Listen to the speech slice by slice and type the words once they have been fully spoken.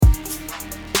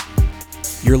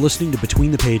You're listening to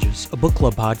Between the Pages, a book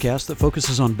club podcast that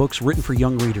focuses on books written for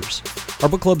young readers. Our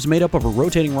book club's made up of a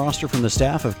rotating roster from the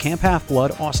staff of Camp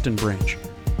Half-Blood Austin Branch.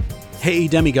 Hey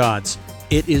demigods,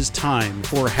 it is time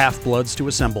for Half-Bloods to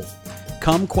assemble.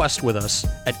 Come quest with us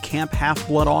at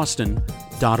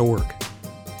camphalfbloodAustin.org.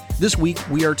 This week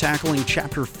we are tackling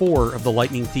Chapter 4 of The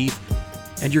Lightning Thief,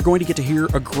 and you're going to get to hear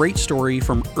a great story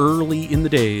from early in the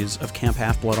days of Camp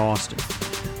Half-Blood Austin.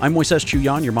 I'm Moises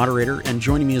Chuyan, your moderator, and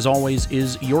joining me as always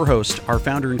is your host, our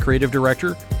founder and creative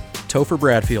director, Topher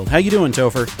Bradfield. How you doing,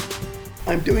 Topher?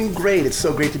 I'm doing great. It's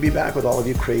so great to be back with all of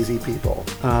you crazy people.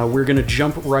 We're going to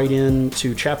jump right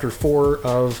into Chapter 4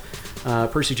 of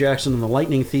Percy Jackson and the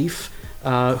Lightning Thief.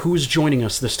 Who's joining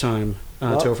us this time,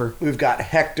 Topher? We've got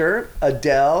Hector,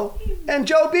 Adele, and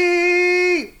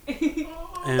Joby!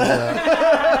 And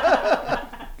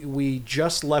we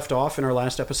just left off in our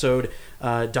last episode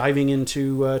diving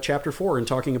into Chapter 4 and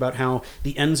talking about how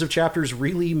the ends of chapters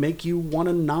really make you want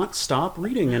to not stop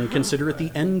reading and consider it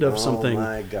the end of something. Oh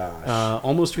my gosh.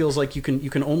 Almost feels like you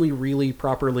can only really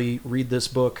properly read this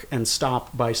book and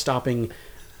stop by stopping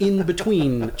in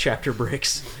between chapter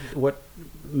breaks. What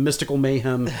mystical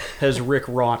mayhem has Rick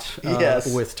wrought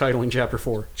with titling Chapter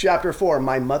 4? Chapter 4,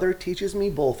 My Mother Teaches Me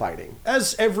Bullfighting.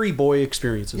 As every boy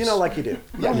experiences. You know, like you do.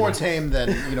 A little more tame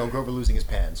than, Grover losing his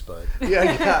pants, but...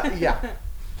 Yeah.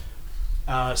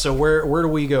 So where do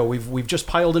we go? We've just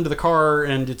piled into the car,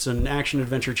 and it's an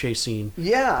action-adventure chase scene.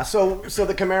 Yeah, so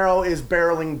the Camaro is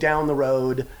barreling down the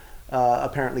road,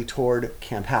 apparently toward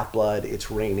Camp Half-Blood.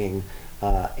 It's raining.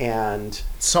 And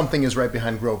something is right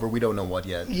behind Grover. We don't know what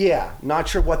yet. Yeah, not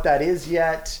sure what that is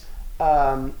yet.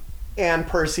 And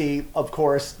Percy, of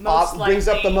course, brings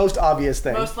up the most obvious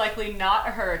thing. Most likely not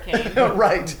a hurricane.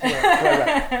 Right.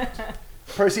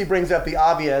 Percy brings up the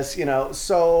obvious,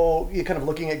 so you're kind of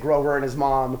looking at Grover and his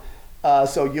mom.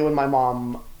 So you and my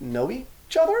mom know each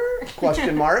other?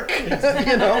 Question mark.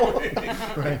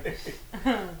 Right.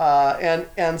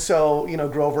 And so,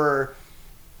 Grover...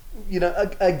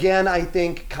 again, I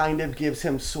think kind of gives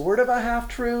him sort of a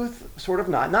half-truth, sort of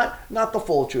not the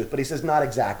full truth, but he says not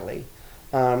exactly.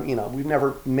 We've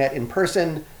never met in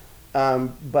person,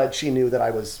 but she knew that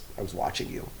I was watching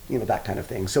you, that kind of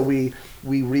thing. So we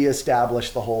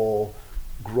reestablish the whole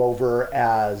Grover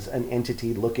as an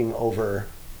entity looking over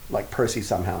like Percy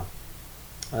somehow.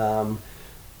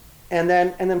 And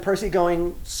then Percy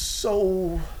going,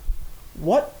 so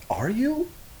what are you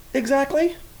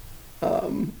exactly?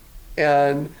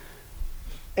 And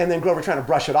then Grover trying to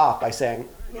brush it off by saying,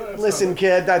 "Listen,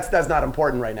 kid, that's not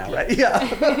important right now, right?"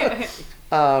 Yeah.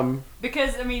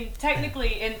 Because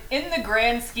technically, in the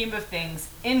grand scheme of things,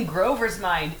 in Grover's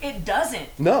mind, it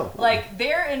doesn't. No. Like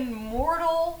they're in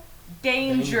mortal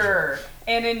danger,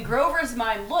 and in Grover's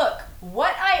mind, look,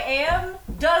 what I am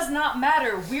does not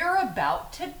matter. We're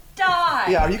about to die.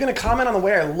 Yeah. Are you going to comment on the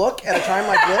way I look at a time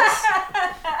like this?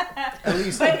 At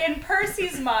least. But in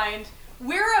Percy's mind,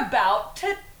 we're about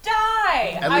to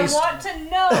die. I want to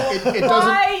know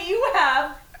why you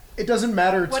have... It doesn't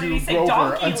matter What to did he say?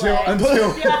 Grover until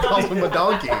he calls him a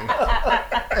donkey.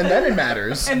 And then it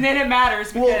matters. And then it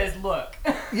matters because, look.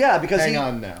 Yeah, because Hang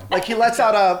on now. Like he lets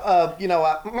out a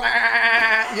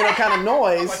kind of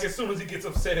noise. Like as soon as he gets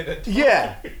upset at it.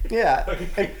 Yeah.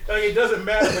 Like it doesn't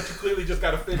matter, but you clearly just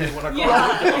got offended when I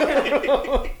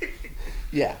called you.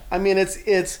 Yeah,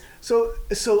 it's so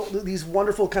these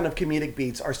wonderful kind of comedic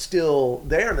beats are still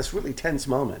there in this really tense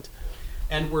moment.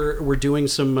 And we're doing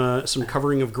some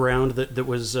covering of ground that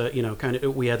was kind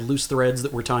of, we had loose threads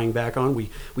that we're tying back on. We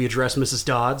addressed Mrs.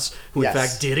 Dodds, who in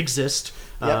fact did exist.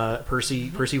 Yep.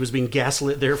 Percy was being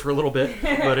gaslit there for a little bit,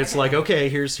 but it's like, okay,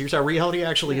 here's how reality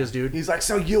actually is, dude. He's like,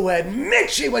 so you admit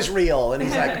she was real? And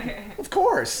he's like, of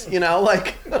course,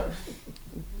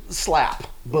 slap,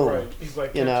 boom. Right. He's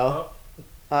like,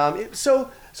 So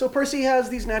Percy has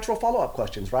these natural follow-up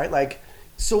questions, right? Like,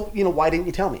 so, why didn't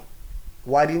you tell me?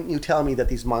 Why didn't you tell me that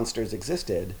these monsters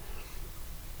existed?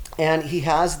 And he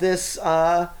has this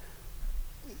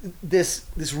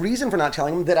this reason for not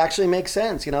telling him that actually makes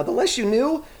sense. The less you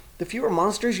knew, the fewer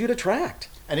monsters you'd attract.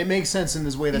 And it makes sense in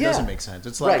this way that doesn't make sense.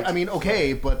 It's like, right.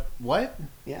 Okay, but what?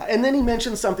 Yeah, and then he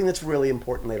mentions something that's really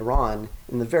important later on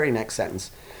in the very next sentence.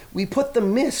 We put the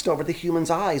mist over the human's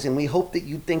eyes, and we hoped that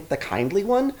you'd think the kindly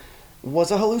one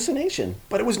was a hallucination.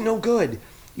 But it was no good.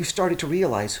 You started to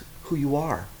realize who you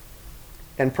are.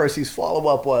 And Percy's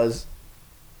follow-up was,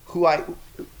 Okay.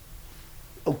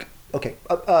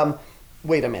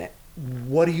 Wait a minute.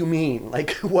 What do you mean?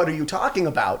 Like, what are you talking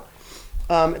about?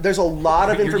 There's a lot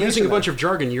of information. You're using a bunch of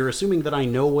jargon. You're assuming that I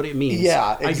know what it means.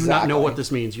 Yeah, exactly. I do not know what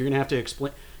this means. You're going to have to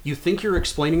explain. you think you're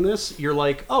explaining this, you're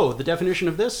like, oh, the definition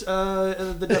of this,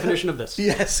 the definition of this.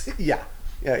 Yes, yeah.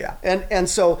 And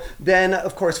so then,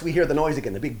 of course, we hear the noise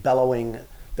again, the big bellowing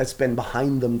that's been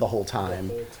behind them the whole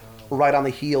time. Right on the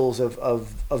heels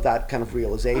of that kind of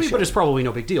realization. I mean, but it's probably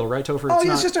no big deal, right, Topher?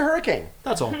 It's just a hurricane.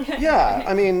 That's all. Yeah,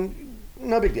 I mean,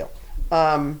 no big deal.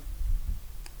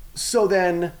 So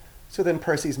then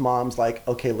Percy's mom's like,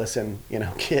 okay, listen,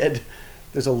 kid,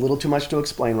 there's a little too much to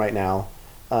explain right now.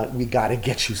 We got to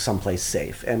get you someplace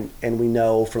safe. And we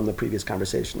know from the previous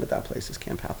conversation that place is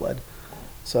Camp Half-Blood.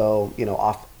 So,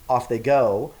 off they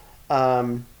go.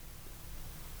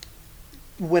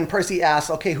 When Percy asks,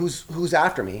 okay, who's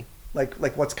after me?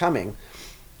 Like what's coming?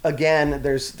 Again,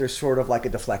 there's sort of like a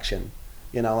deflection.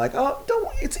 Like, oh,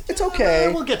 it's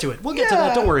okay. We'll get to it. We'll get to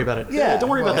that. Don't worry about it. Yeah. Don't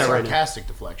worry about that right now. Sarcastic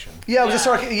deflection.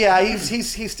 Yeah,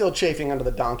 he's still chafing under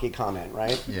the donkey comment,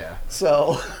 right? Yeah.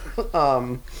 So,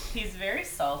 he's very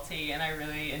salty, and I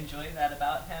really enjoy that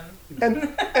about him.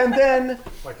 and then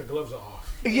Like the gloves are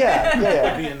off.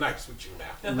 Yeah. Being nice with you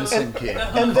now. Listen, kid.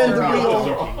 And then the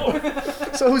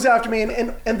real. So who's after me?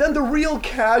 And then the real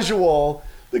casual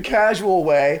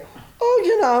way.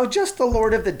 Oh, just the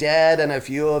Lord of the Dead and a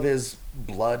few of his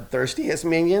bloodthirstiest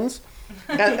minions,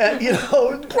 and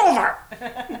Grover.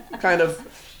 Kind of,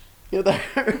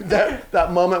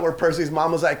 that moment where Percy's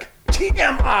mom was like,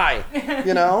 TMI,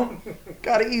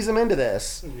 got to ease him into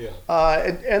this. Yeah.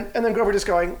 And then Grover just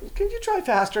going, can you try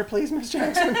faster, please, Miss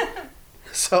Jackson?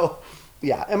 So,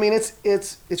 yeah, I mean,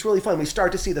 it's really fun. We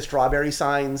start to see the strawberry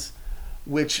signs,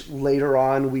 which later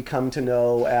on we come to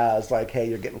know as like, hey,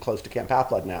 you're getting close to Camp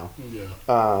Half-Blood now. Yeah.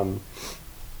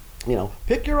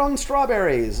 Pick your own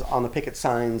strawberries on the picket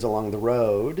signs along the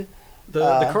road.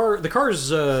 The car's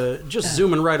just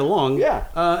zooming right along. Yeah.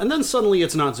 And then suddenly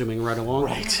it's not zooming right along.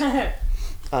 Right.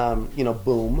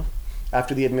 Boom.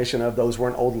 After the admission of those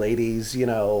weren't old ladies,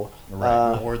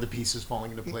 Right, more of the pieces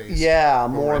falling into place. Yeah,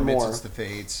 more and more. Amidst the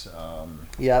fates.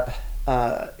 Yep.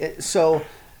 So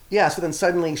then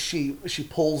suddenly she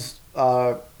pulls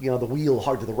the wheel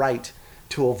hard to the right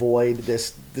to avoid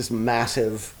this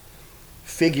massive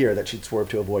figure that she'd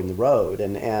swerved to avoid in the road,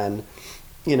 and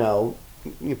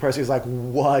Percy's like,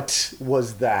 what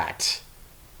was that?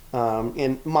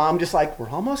 And Mom just like, we're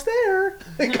almost there.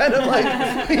 Kind of like,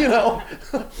 don't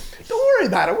worry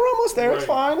about it. We're almost there. Right.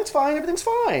 It's fine. Everything's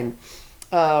fine.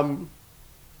 And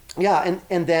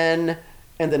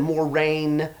then more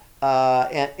rain,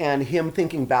 and him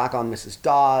thinking back on Mrs.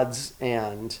 Dodds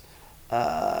and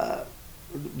the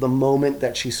moment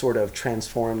that she sort of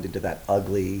transformed into that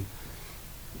ugly,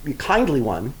 kindly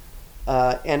one.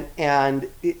 And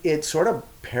it sort of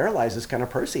paralyzes kind of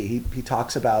Percy. He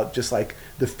talks about just like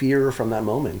the fear from that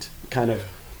moment kind of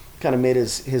made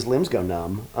his limbs go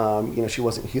numb. She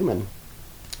wasn't human.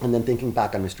 And then thinking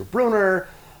back on Mr. Brunner,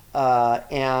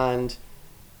 and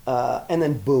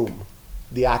then boom,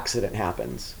 the accident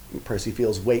happens. Percy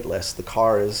feels weightless. The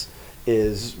car is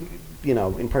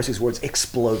in Percy's words,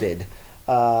 exploded,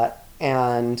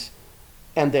 and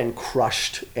then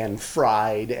crushed and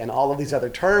fried, and all of these other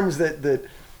terms that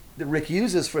Rick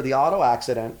uses for the auto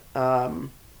accident.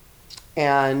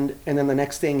 And then the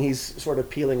next thing, he's sort of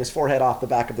peeling his forehead off the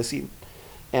back of the seat,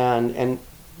 and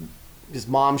his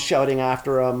mom's shouting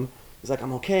after him. He's like,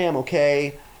 I'm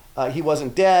okay. He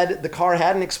wasn't dead. The car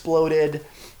hadn't exploded,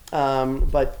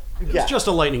 but yeah. It's just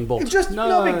a lightning bolt. It's just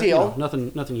no big deal.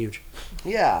 Nothing huge.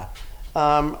 Yeah.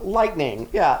 Lightning.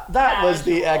 Yeah, that was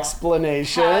the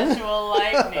explanation. Casual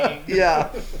lightning. Yeah.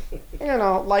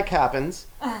 Like happens.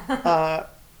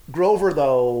 Grover,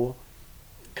 though,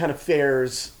 kind of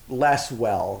fares less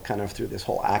well kind of through this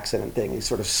whole accident thing. He's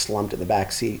sort of slumped in the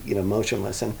back seat,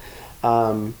 motionless. And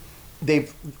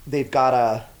they've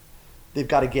got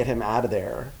to get him out of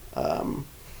there.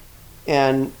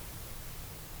 And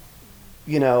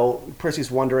Percy's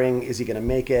wondering, is he going to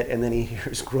make it? And then he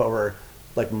hears Grover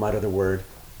like mutter the word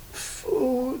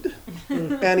food,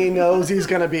 and he knows he's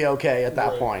going to be okay at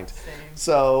that point. Same.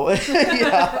 So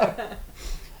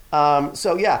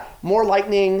more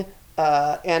lightning,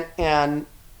 and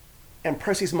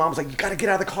Percy's mom's like, you got to get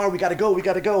out of the car. We got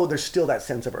to go. There's still that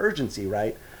sense of urgency,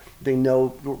 right?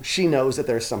 She knows that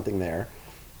there's something there.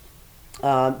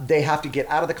 They have to get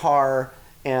out of the car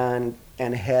and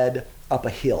head up a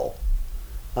hill.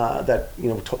 That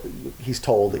he's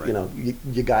told that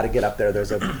you got to get up there.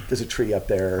 There's a tree up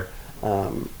there.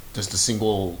 Just a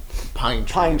single pine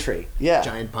tree. Yeah.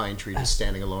 Giant pine tree just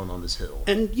standing alone on this hill.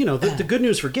 And the good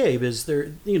news for Gabe is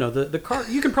the car,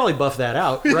 you can probably buff that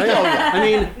out, right? Oh, yeah. I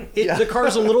mean, the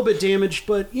car's a little bit damaged,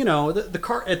 but the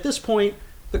car at this point,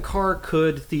 the car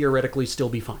could theoretically still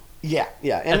be fine. Yeah.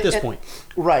 And, at this point.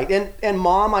 Right. And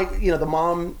mom, the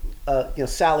mom,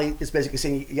 Sally is basically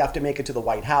saying you have to make it to the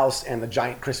White House and the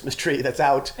giant Christmas tree that's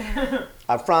out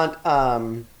front.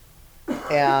 And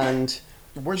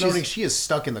We're noting she is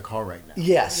stuck in the car right now.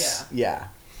 yes. Yeah.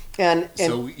 And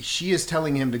So she is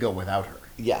telling him to go without her.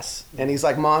 yes. And he's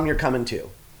like, Mom, you're coming too.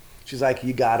 She's like,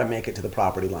 you got to make it to the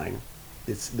property line.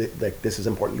 It's like, this is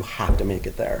important. You have to make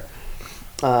it there.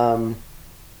 And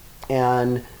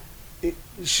the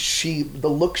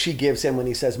look she gives him when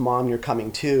he says, Mom, you're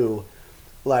coming too,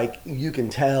 like, you can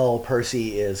tell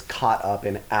Percy is caught up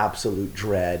in absolute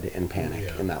dread and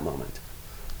panic in that moment.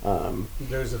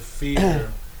 There's a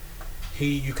fear.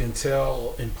 You can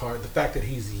tell in part the fact that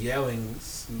he's yelling,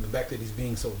 the fact that he's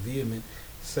being so vehement,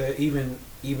 even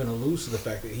alludes to the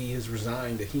fact that he is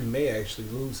resigned that he may actually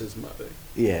lose his mother.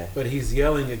 Yeah. But he's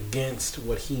yelling against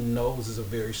what he knows is a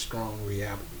very strong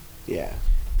reality. Yeah.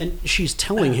 And she's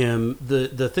telling him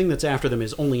the thing that's after them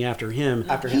is only after him.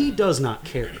 He does not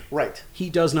care. Right.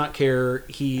 He does not care.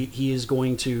 He is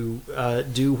going to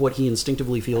do what he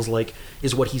instinctively feels like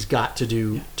is what he's got to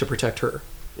do to protect her.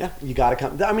 Yeah. You got to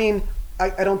come. I mean,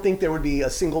 I don't think there would be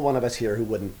a single one of us here who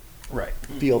wouldn't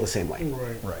feel the same way.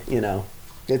 Right.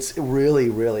 It's really,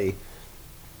 really,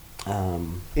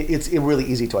 it's really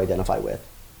easy to identify with.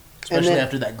 Especially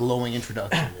after that glowing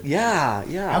introduction.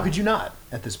 Yeah. How could you not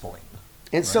at this point?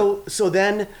 And so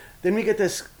then we get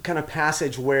this kind of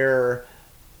passage where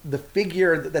the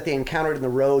figure that they encountered in the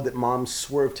road that Mom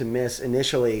swerved to miss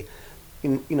initially,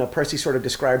 Percy sort of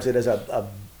describes it as a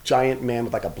giant man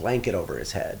with like a blanket over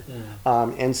his head.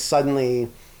 And suddenly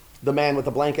the man with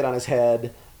the blanket on his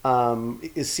head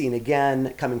is seen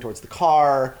again coming towards the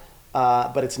car,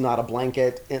 but it's not a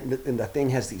blanket. And the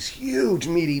thing has these huge,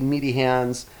 meaty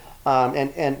hands,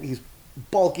 and he's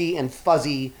bulky and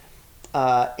fuzzy,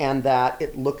 and that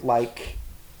it looked like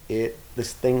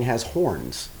this thing has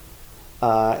horns.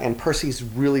 And Percy's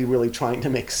really, really trying to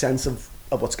make sense of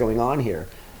what's going on here.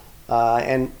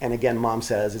 And again, Mom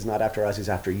says, it's not after us, he's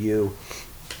after you.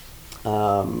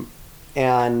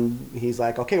 And he's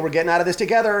like, okay, we're getting out of this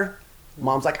together.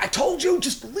 Mom's like, I told you,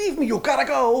 just leave me, you gotta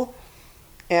go.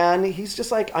 And he's just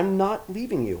like, I'm not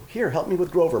leaving you. Here, help me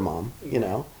with Grover, Mom,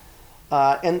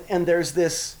 And there's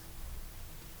this,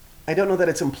 I don't know that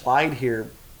it's implied here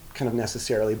kind of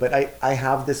necessarily, but I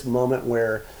have this moment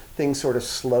where things sort of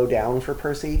slow down for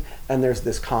Percy, and there's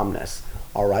this calmness.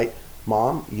 All right,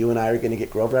 Mom, you and I are going to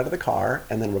get Grover out of the car,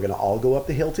 and then we're going to all go up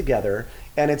the hill together.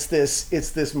 And it's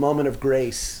this moment of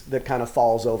grace that kind of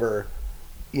falls over,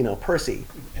 Percy.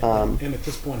 And at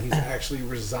this point, he's actually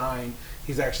resigned.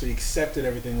 He's actually accepted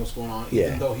everything that's going on,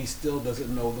 even though he still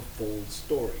doesn't know the full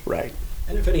story. Right.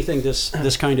 And if anything,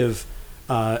 this kind of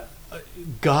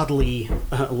godly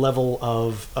level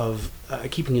of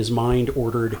keeping his mind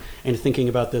ordered and thinking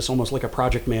about this almost like a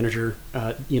project manager,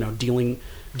 dealing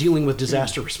with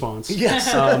disaster response.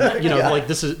 Yes. Like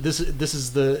this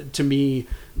is to me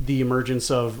the emergence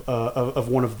of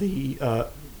one of the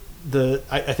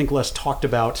I think less talked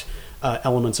about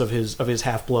elements of his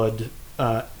Half-Blood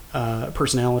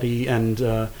personality and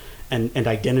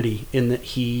identity, in that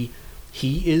he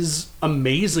is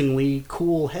amazingly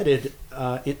cool-headed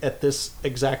at this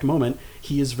exact moment.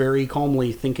 He is very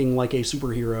calmly thinking like a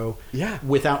superhero,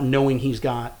 without knowing he's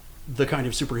got the kind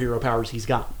of superhero powers he's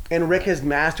got. And Rick has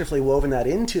masterfully woven that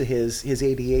into his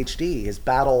ADHD, his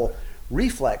battle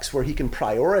reflex, where he can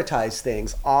prioritize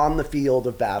things on the field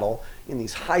of battle in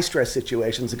these high-stress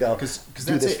situations and go, Because do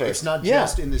that's this it. first. It's not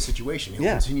just in this situation.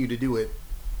 He'll continue to do it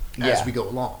as we go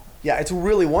along. Yeah, it's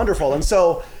really wonderful. And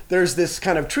so there's this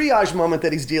kind of triage moment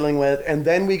that he's dealing with, and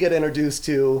then we get introduced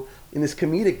to, in this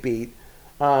comedic beat,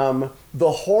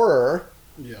 the horror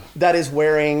that is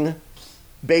wearing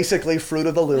basically Fruit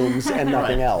of the Looms and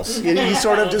nothing else. He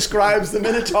sort of describes the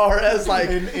Minotaur as like...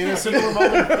 In a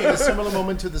similar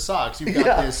moment to the socks, you've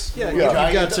got this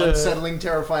giant, unsettling,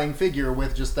 terrifying figure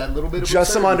with just that little bit of...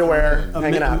 Just some underwear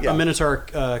hanging out. A Minotaur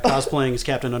cosplaying as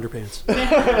Captain Underpants.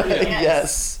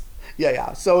 Yes.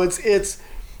 Yeah. So it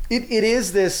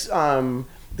is this,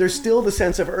 there's still the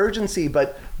sense of urgency,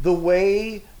 but the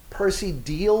way Percy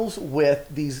deals with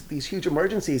these huge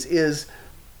emergencies is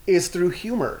through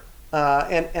humor.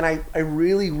 And I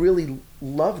really, really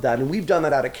love that. And we've done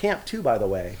that out at camp too, by the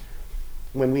way.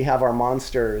 When we have our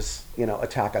monsters,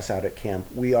 attack us out at camp,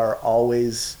 we are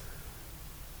always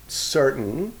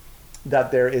certain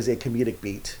that there is a comedic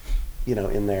beat,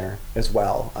 in there as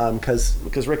well.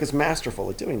 Because Rick is masterful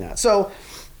at doing that. So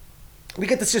we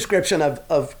get this description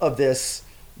of this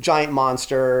giant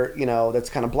monster, that's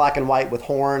kind of black and white with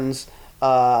horns,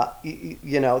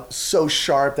 so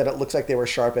sharp that it looks like they were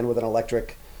sharpened with an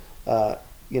electric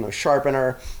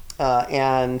sharpener.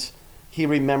 and he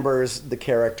remembers the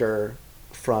character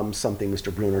from something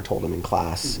Mr. Bruner told him in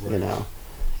class, you know,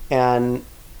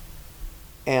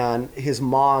 and his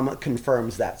mom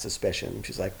confirms that suspicion.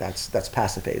 She's like, that's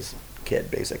Pasiphae's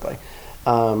kid, basically.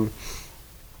 And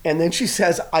then she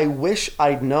says, I wish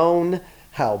I'd known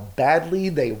how badly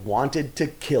they wanted to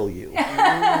kill you.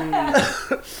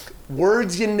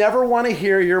 Words you never want to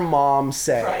hear your mom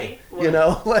say. Right. You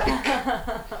know, like,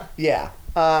 yeah.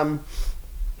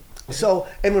 So,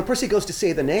 and when Percy goes to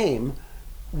say the name,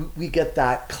 we get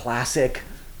that classic,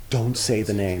 don't say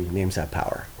the name, names have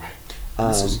power. Right.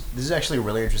 This is actually a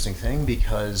really interesting thing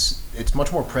because it's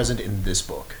much more present in this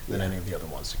book than any of the other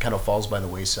ones. It kind of falls by the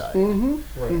wayside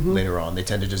later on. They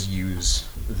tend to just use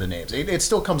the names. It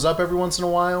still comes up every once in a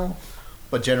while,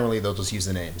 but generally they'll just use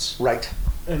the names. Right.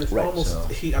 And it's almost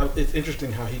it's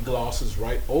interesting how he glosses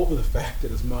right over the fact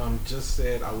that his mom just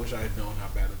said, "I wish I had known how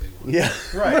bad they were." Yeah.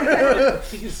 Right.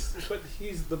 but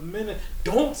he's the minute.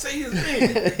 Don't say his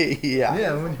name. Yeah.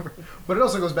 Yeah. But it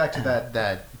also goes back to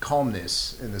that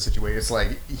calmness in the situation. It's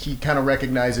like he kind of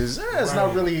recognizes it's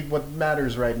not really what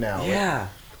matters right now. Yeah.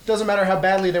 It doesn't matter how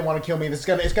badly they want to kill me. It's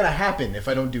gonna happen if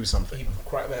I don't do something.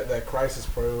 That crisis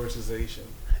prioritization.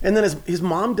 And then his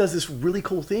mom does this really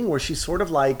cool thing where she's sort of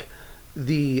like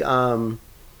the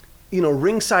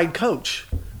ringside coach,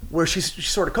 where she's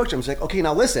sort of coaching him. She's like, okay,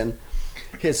 now listen,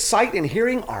 his sight and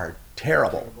hearing are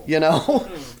terrible. You know,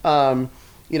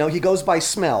 he goes by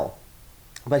smell,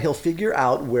 but he'll figure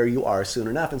out where you are soon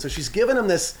enough. And so she's given him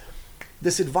this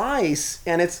advice,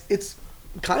 and it's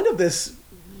kind of this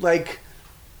like,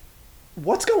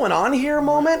 what's going on here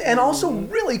moment, and also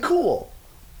really cool.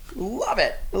 Love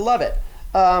it.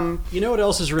 You know what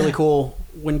else is really cool?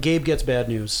 When Gabe gets bad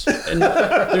news, and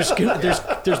there's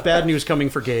bad news coming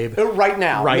for Gabe right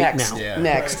now. Next. Yeah.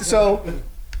 Next.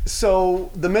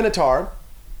 So the Minotaur,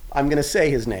 I'm going to say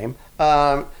his name,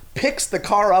 picks the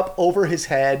car up over his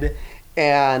head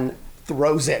and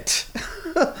throws it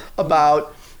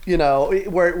about,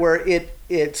 where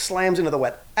it slams into the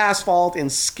wet asphalt and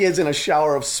skids in a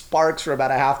shower of sparks for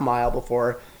about a half mile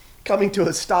before coming to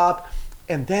a stop,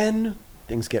 and then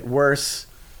things get worse.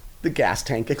 The gas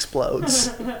tank explodes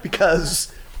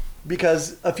because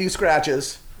a few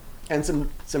scratches and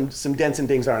some dents and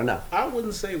dings aren't enough. I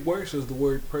wouldn't say worse as the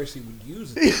word Percy would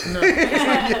use it.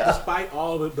 Despite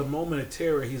all the moment of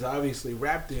terror he's obviously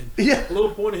wrapped in, yeah. A little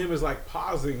point of him is like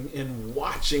pausing and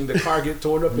watching the car get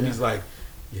torn up, and he's like,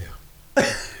 yeah.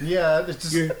 Yeah, it's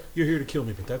just, you're here to kill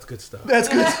me, but that's good stuff. That's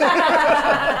good stuff.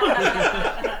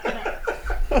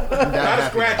 Not a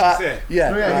scratch, he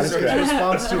said. His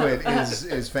response to it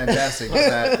is fantastic. Just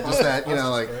that,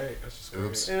 like,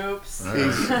 oops.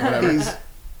 Right.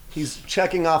 He's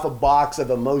checking off a box of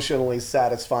emotionally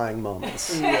satisfying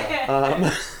moments.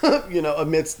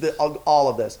 Amidst all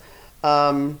of this.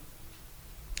 And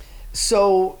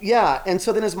so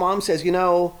then his mom says, he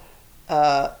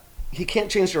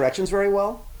can't change directions very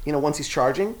well, once he's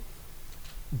charging.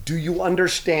 Do you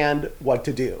understand what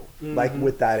to do, like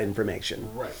with that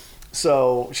information? Right.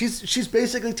 So she's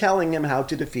basically telling him how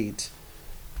to defeat,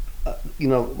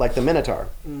 like the Minotaur.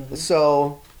 Mm-hmm.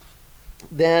 So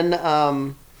then,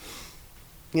 I've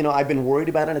been worried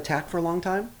about an attack for a long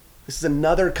time. This is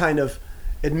another kind of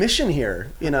admission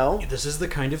here, This is the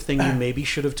kind of thing you maybe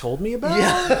should have told me about?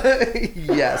 Yeah.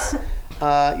 Yes.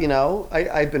 I've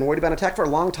been worried about an attack for a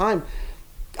long time.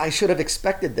 I should have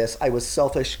expected this. I was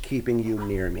selfish keeping you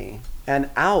near me. And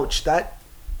ouch, that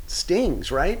stings,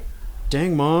 right?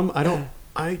 Dang, Mom, I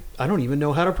don't even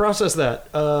know how to process that.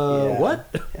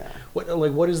 What? Yeah.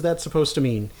 What is that supposed to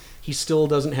mean? He still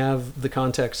doesn't have the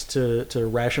context to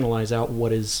rationalize out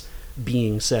what is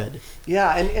being said.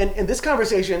 Yeah, and this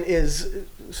conversation is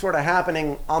sort of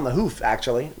happening on the hoof,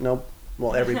 actually.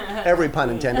 Every pun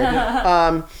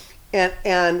intended.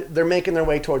 And they're making their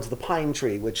way towards the pine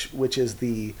tree, which is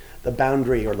the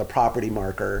boundary or the property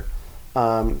marker.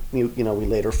 We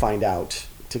later find out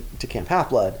to Camp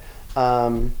Half-Blood,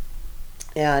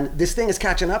 and this thing is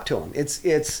catching up to him.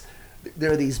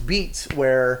 There are these beats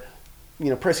where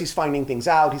Percy's finding things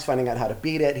out. He's finding out how to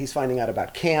beat it. He's finding out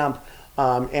about camp,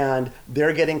 and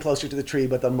they're getting closer to the tree,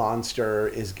 but the monster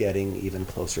is getting even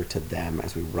closer to them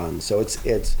as we run. So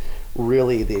it's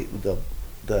really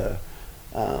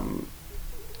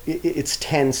it's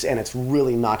tense and it's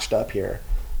really notched up here.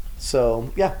 So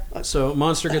yeah. So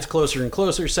monster gets closer and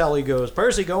closer. Sally goes,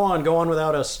 Percy, go on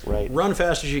without us. Right. Run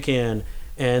fast as you can.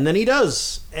 And then he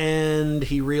does. And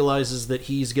he realizes that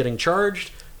he's getting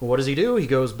charged. And what does he do? He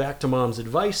goes back to Mom's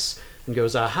advice and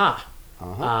goes, aha.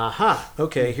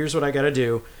 Okay, here's what I got to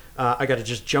do. I got to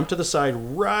just jump to the side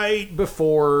right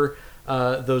before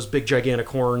those big gigantic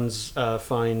horns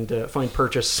find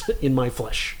purchase in my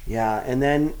flesh. Yeah, and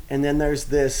then there's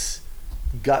this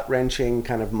gut-wrenching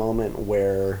kind of moment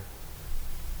where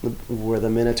the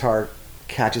Minotaur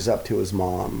catches up to his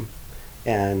mom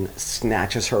and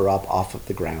snatches her up off of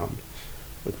the ground,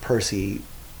 with Percy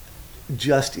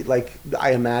just, like,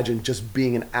 I imagine, just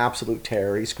being an absolute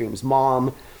terror. He screams,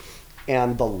 "Mom,"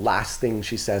 and the last thing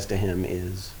she says to him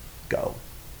is, "Go!"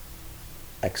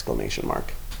 Exclamation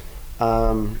mark.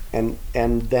 And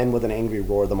then with an angry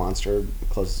roar, the monster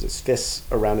closes his fists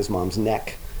around his mom's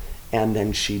neck, and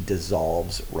then she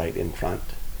dissolves right in front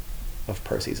of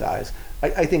Percy's eyes.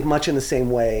 I think much in the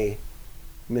same way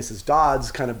Mrs.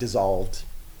 Dodds kind of dissolved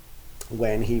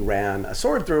when he ran a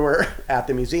sword through her at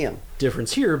the museum.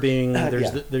 Difference here being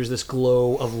there's this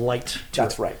glow of light to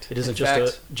That's it. right. It isn't In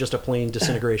just a plain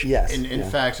disintegration. Yes. In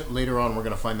fact, later on, we're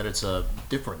going to find that it's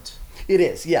different. It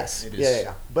is, yes. It is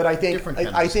Yeah. But I think different kind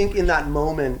of I think in that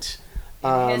moment,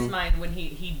 In his mind, when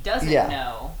he doesn't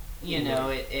know,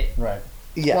 it Right.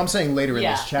 yeah. Well, I'm saying later in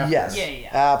Yeah. this chapter. Yes, Yeah.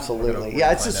 absolutely. We're gonna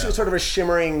Yeah, it's find just out. sort of a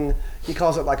shimmering, he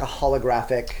calls it like a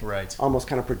holographic, Right. almost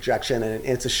kind of projection, and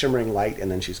it's a shimmering light,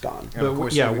 and then she's gone. And of But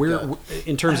course, yeah, we've got-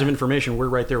 in terms of information, we're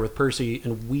right there with Percy,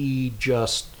 and we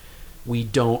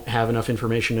don't have enough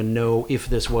information to know if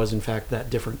this was in fact that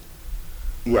different.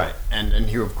 Right, and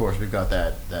here, of course, we've got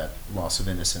that loss of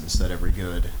innocence that every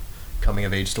good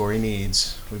coming-of-age story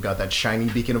needs. We've got that shining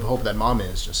beacon of hope that Mom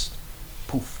is, just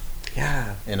poof,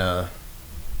 Yeah. in a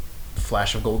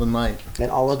flash of golden light. And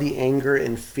all of the anger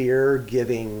and fear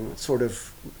giving sort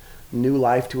of new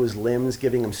life to his limbs,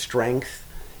 giving him strength,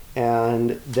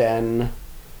 and then,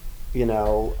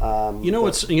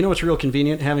 What's real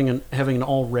convenient, having an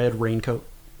all red raincoat.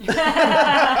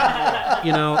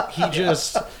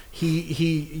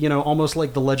 He almost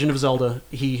like the Legend of Zelda,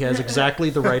 he has exactly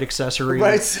the right accessory.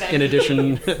 Right. In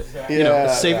addition,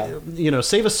 Yeah,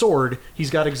 save a sword, he's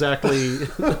got exactly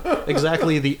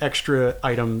the extra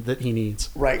item that he needs.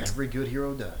 right. Every good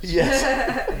hero does. Yes.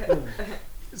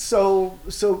 So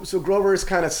Grover is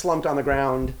kind of slumped on the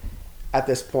ground at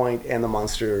this point, and the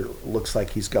monster looks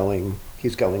like he's going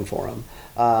for him.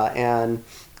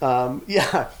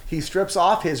 He strips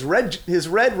off his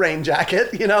red rain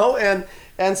jacket,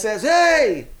 and says,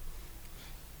 "Hey,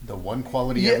 The one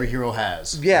quality Yeah. every hero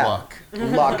has. yeah, Luck.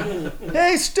 luck.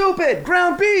 Hey, stupid,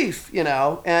 ground beef,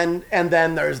 and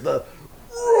then there's the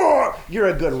roar. You're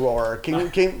a good roarer.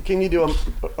 Can you do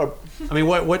a I mean,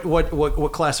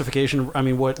 what classification? I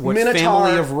mean, what Minotaur,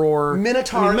 family of roar?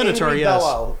 Minotaur, I mean, Minotaur, angry yes.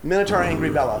 bellow. Minotaur, angry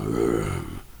bellow.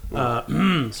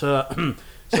 So,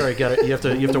 sorry, got it. You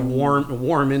have to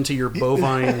warm into your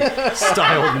bovine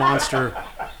styled monster.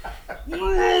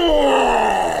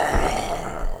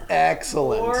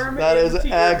 Excellent. That is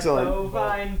excellent.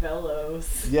 Bovine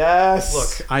bellows. Yes.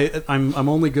 Look, I'm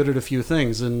only good at a few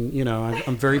things, and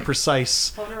I'm very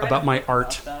precise about my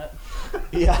art.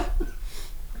 Yeah.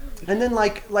 And then,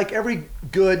 like every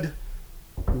good,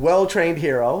 well-trained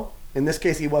hero, in this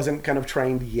case, he wasn't kind of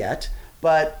trained yet,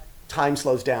 but time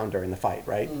slows down during the fight,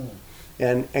 right?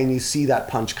 And you see that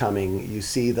punch coming. You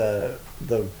see the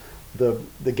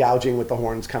gouging with the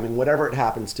horns coming, whatever it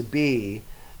happens to be.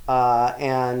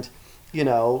 And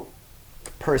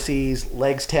Percy's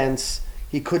legs tense.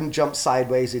 He couldn't jump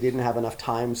sideways. He didn't have enough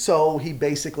time. So he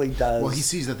basically does. Well, he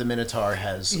sees that the Minotaur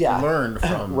has Yeah. learned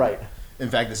from. Right. In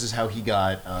fact, this is how he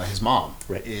got his mom.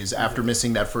 Right. Is after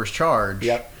missing that first charge,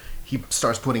 Yep. he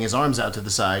starts putting his arms out to the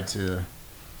side to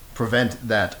prevent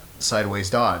that sideways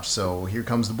dodge. So here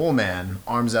comes the bull man,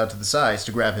 arms out to the sides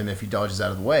to grab him if he dodges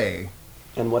out of the way.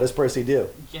 And what does Percy do?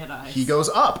 Jedi. He goes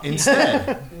up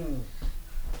instead.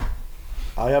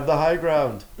 I have the high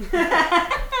ground.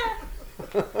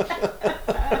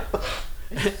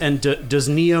 And does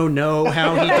Neo know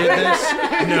how he did this?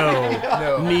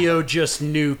 No. Neo just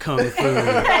knew kung fu.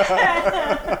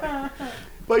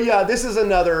 But yeah, this is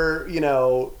another,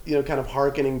 kind of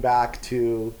hearkening back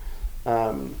to,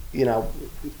 bull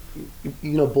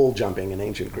jumping in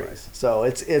ancient Greece. So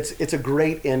it's a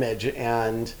great image,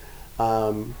 and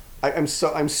I'm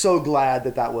so glad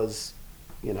that was,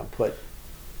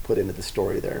 put into the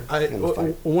story there in the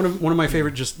fight. One of my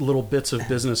favorite just little bits of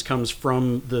business comes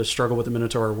from the struggle with the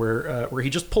Minotaur, where he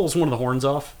just pulls one of the horns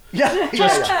off. Yeah,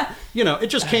 It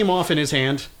just came off in his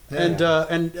hand, and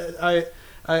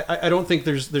I don't think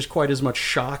there's quite as much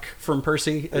shock from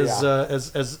Percy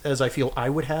as I feel I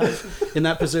would have in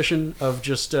that position of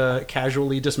just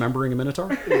casually dismembering a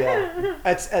Minotaur. Yeah.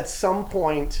 At some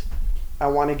point, I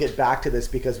want to get back to this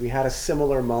because we had a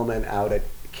similar moment out at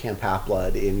Camp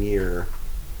Half-Blood in year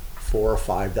 4 or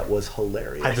 5 that was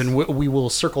hilarious. Ivan, we will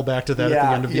circle back to that at the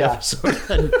end of the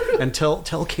episode and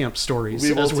tell camp stories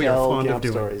as we are fond of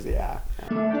doing. Stories, yeah.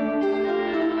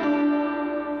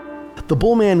 The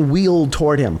bullman wheeled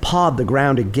toward him, pawed the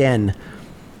ground again,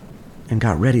 and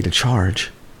got ready to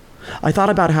charge. I thought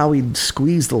about how he'd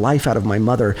squeezed the life out of my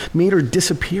mother, made her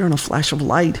disappear in a flash of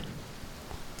light.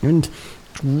 And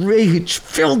rage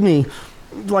filled me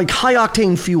like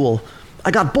high-octane fuel. I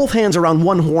got both hands around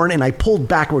one horn and I pulled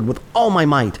backward with all my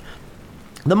might.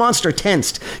 The monster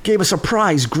tensed, gave a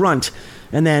surprised grunt,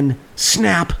 and then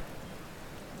snap.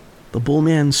 The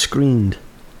bullman screamed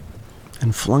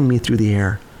and flung me through the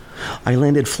air. I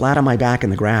landed flat on my back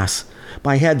in the grass.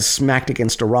 My head smacked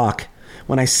against a rock.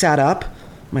 When I sat up,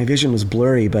 my vision was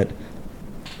blurry, but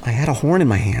I had a horn in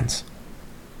my hands.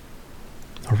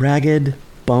 A ragged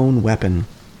bone weapon,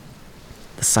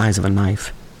 the size of a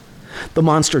knife. The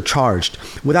monster charged.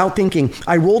 Without thinking,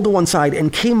 I rolled to one side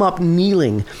and came up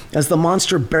kneeling. As the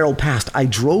monster barreled past, I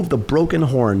drove the broken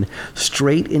horn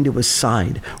straight into his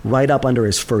side, right up under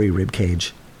his furry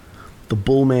ribcage. The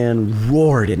bullman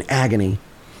roared in agony.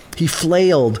 He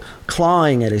flailed,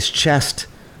 clawing at his chest,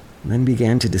 and then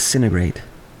began to disintegrate.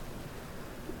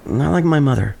 Not like my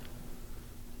mother.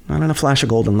 Not in a flash of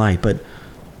golden light, but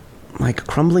like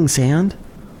crumbling sand,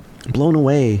 blown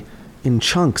away in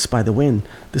chunks by the wind,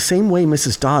 the same way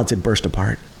Mrs. Dodds had burst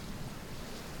apart.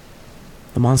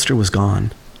 The monster was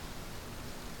gone.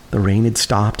 The rain had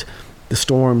stopped. The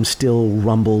storm still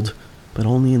rumbled, but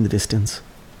only in the distance.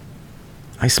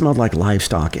 I smelled like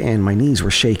livestock, and my knees were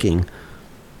shaking.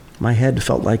 My head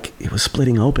felt like it was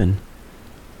splitting open.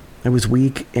 I was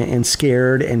weak and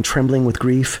scared and trembling with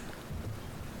grief.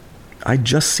 I'd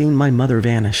just seen my mother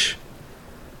vanish.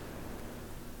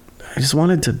 I just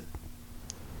wanted to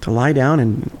lie down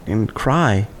and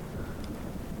cry.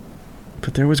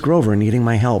 But there was Grover needing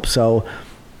my help, so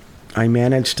I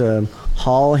managed to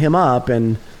haul him up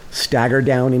and stagger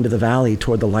down into the valley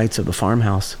toward the lights of the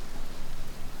farmhouse.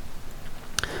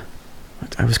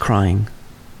 I was crying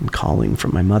and calling for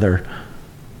my mother,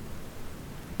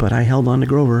 but I held on to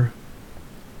Grover.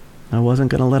 I wasn't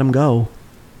going to let him go.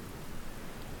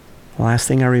 The last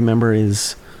thing I remember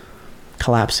is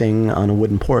collapsing on a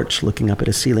wooden porch, looking up at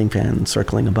a ceiling fan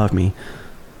circling above me,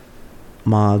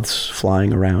 moths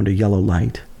flying around a yellow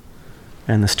light,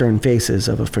 and the stern faces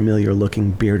of a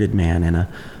familiar-looking bearded man and a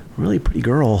really pretty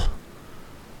girl.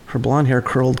 Her blonde hair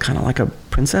curled kind of like a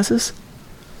princess's.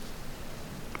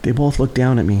 They both looked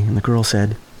down at me, and the girl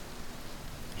said,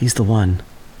 "He's the one.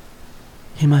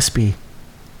 He must be."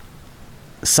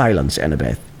 "Silence,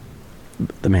 Annabeth,"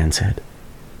 the man said.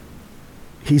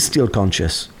 "He's still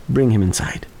conscious. Bring him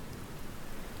inside."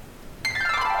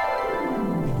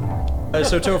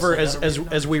 So Topher,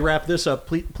 as we wrap this up,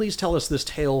 please tell us this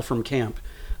tale from camp.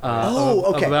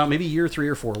 Okay. Of about maybe year 3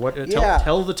 or 4.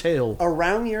 Tell the tale.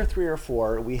 Around year 3 or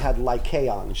 4, we had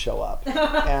Lycaon show up,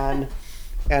 and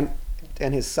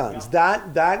his sons.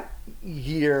 That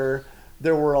year,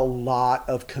 there were a lot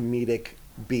of comedic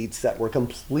beats that were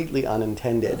completely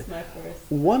unintended. That's my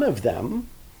first. One of them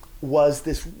was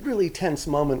this really tense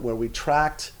moment where we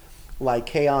tracked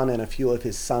Lycaon and a few of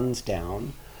his sons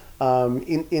down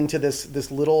into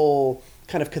this little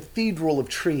kind of cathedral of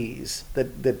trees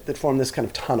that form this kind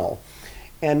of tunnel.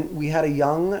 And we had a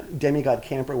young demigod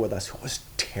camper with us who was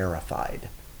terrified,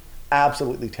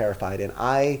 absolutely terrified. And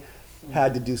I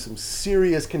had to do some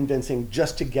serious convincing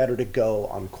just to get her to go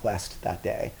on quest that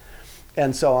day.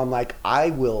 And so I'm like,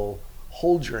 I will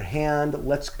hold your hand.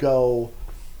 Let's go.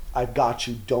 I've got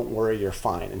you. Don't worry. You're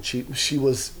fine. And she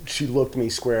looked me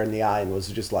square in the eye and was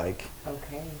just like,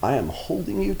 okay, I am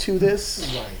holding you to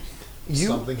this. Right.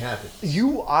 Something happened.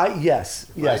 Yes.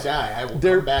 If I die, I will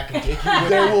come back and take you.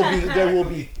 There will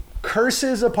be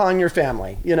curses upon your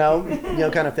family,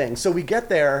 kind of thing. So we get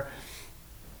there,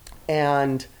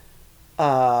 and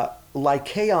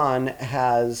Lycaon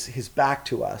has his back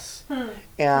to us,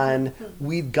 and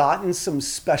we'd gotten some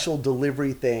special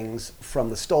delivery things from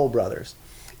the Stoll brothers,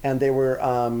 and there were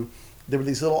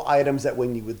these little items that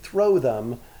when you would throw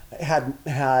them had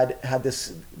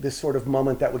this sort of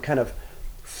moment that would kind of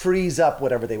freeze up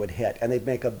whatever they would hit, and they'd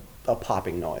make a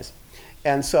popping noise.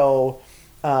 And so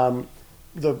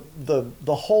the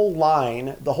whole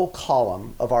line, the whole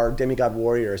column of our demigod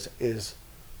warriors is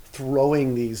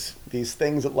throwing these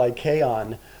things at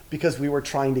Lycaon because we were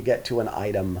trying to get to an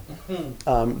item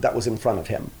that was in front of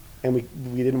him, and we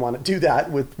didn't want to do that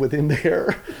within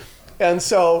there. And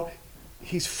so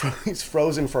he's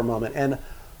frozen for a moment, and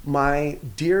my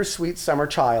dear sweet summer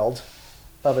child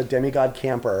of a demigod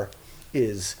camper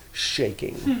is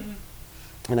shaking.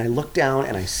 And I look down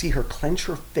and I see her clench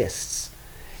her fists,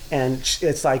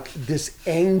 it's like this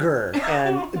anger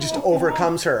and just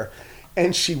overcomes her.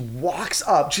 And she walks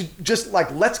up, she just like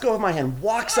lets go of my hand,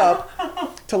 walks up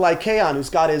to Lycaon, who's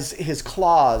got his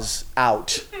claws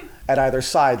out at either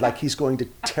side, like he's going to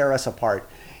tear us apart.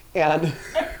 And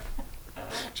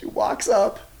she walks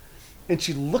up and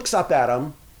she looks up at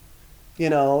him, you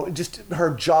know, just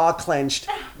her jaw clenched,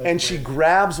 and she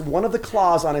grabs one of the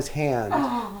claws on his hand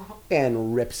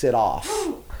and rips it off.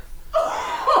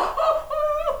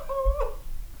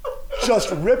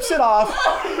 Just rips it off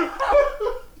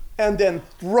and then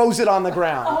throws it on the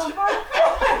ground.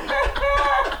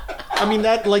 I mean,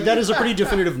 that is a pretty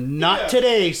definitive not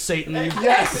today, Satan.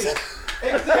 Yes.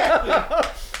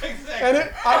 Exactly. And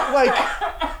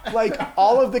like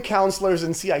all of the counselors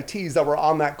and CITs that were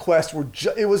on that quest were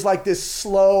it was like this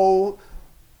slow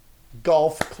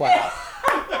golf clap.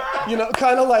 You know,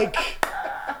 kind of like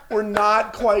we're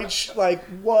not quite like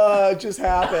what just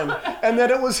happened. And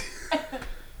then it was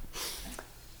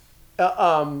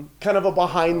kind of a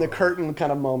behind the curtain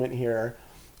kind of moment here.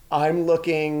 I'm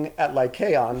looking at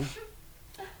Lycaon,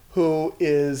 who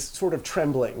is sort of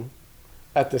trembling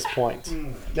at this point.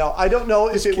 Now, I don't know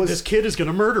if it was... This kid is going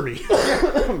to murder me.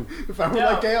 If I were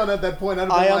Lycaon at that point,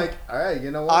 I'd have been like, all right,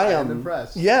 you know what? I am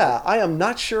impressed. Yeah, I am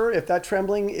not sure if that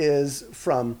trembling is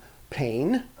from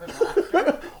pain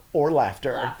or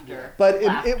laughter. But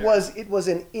it was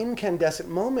an incandescent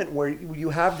moment where you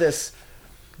have this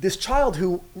child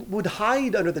who would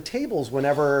hide under the tables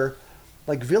whenever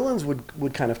like villains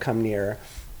would kind of come near.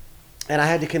 And I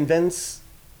had to convince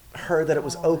her that it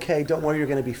was okay, don't worry, you're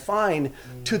going to be fine,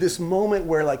 to this moment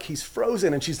where like he's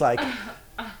frozen and she's like,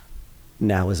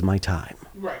 now is my time.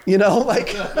 Right. You know,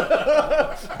 like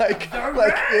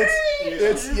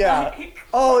it's yeah.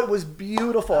 Oh, it was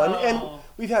beautiful. And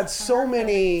we've had so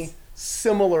many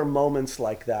similar moments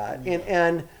like that.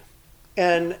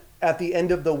 And at the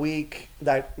end of the week,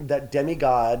 that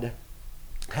demigod,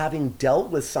 having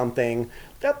dealt with something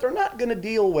that they're not going to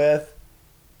deal with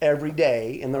every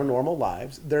day in their normal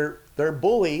lives. Their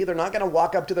bully, they're not going to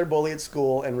walk up to their bully at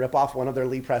school and rip off one of their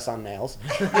Lee press-on nails,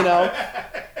 you know.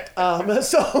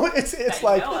 So it's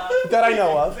like that I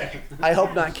know of. I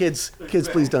hope not, kids.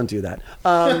 Please don't do that.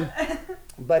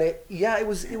 But it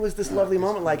was this lovely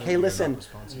moment. Like, hey, listen,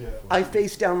 I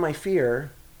faced down my fear.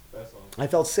 I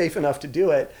felt safe enough to do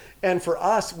it, and for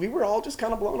us, we were all just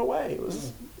kind of blown away.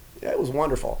 It was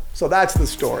wonderful. So that's the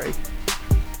story.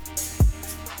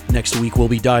 Next week, we'll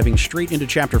be diving straight into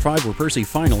Chapter 5, where Percy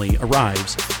finally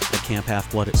arrives at Camp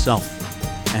Half-Blood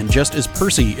itself. And just as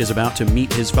Percy is about to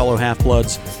meet his fellow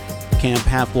Half-Bloods, Camp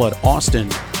Half-Blood Austin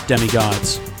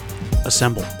demigods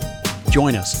assemble.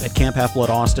 Join us at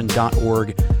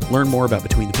camphalfbloodAustin.org. Learn more about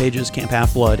Between the Pages, Camp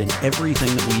Half-Blood, and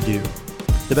everything that we do.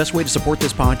 The best way to support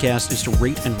this podcast is to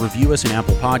rate and review us in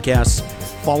Apple Podcasts,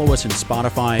 follow us in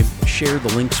Spotify, share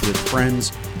the links with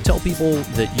friends, tell people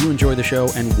that you enjoy the show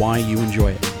and why you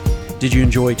enjoy it. Did you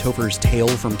enjoy Topher's tale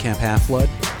from Camp Half-Blood?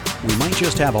 We might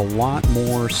just have a lot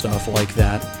more stuff like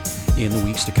that in the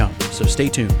weeks to come, so stay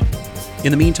tuned.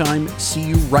 In the meantime, see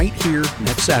you right here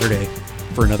next Saturday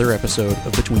for another episode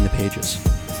of Between the Pages.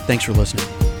 Thanks for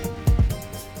listening.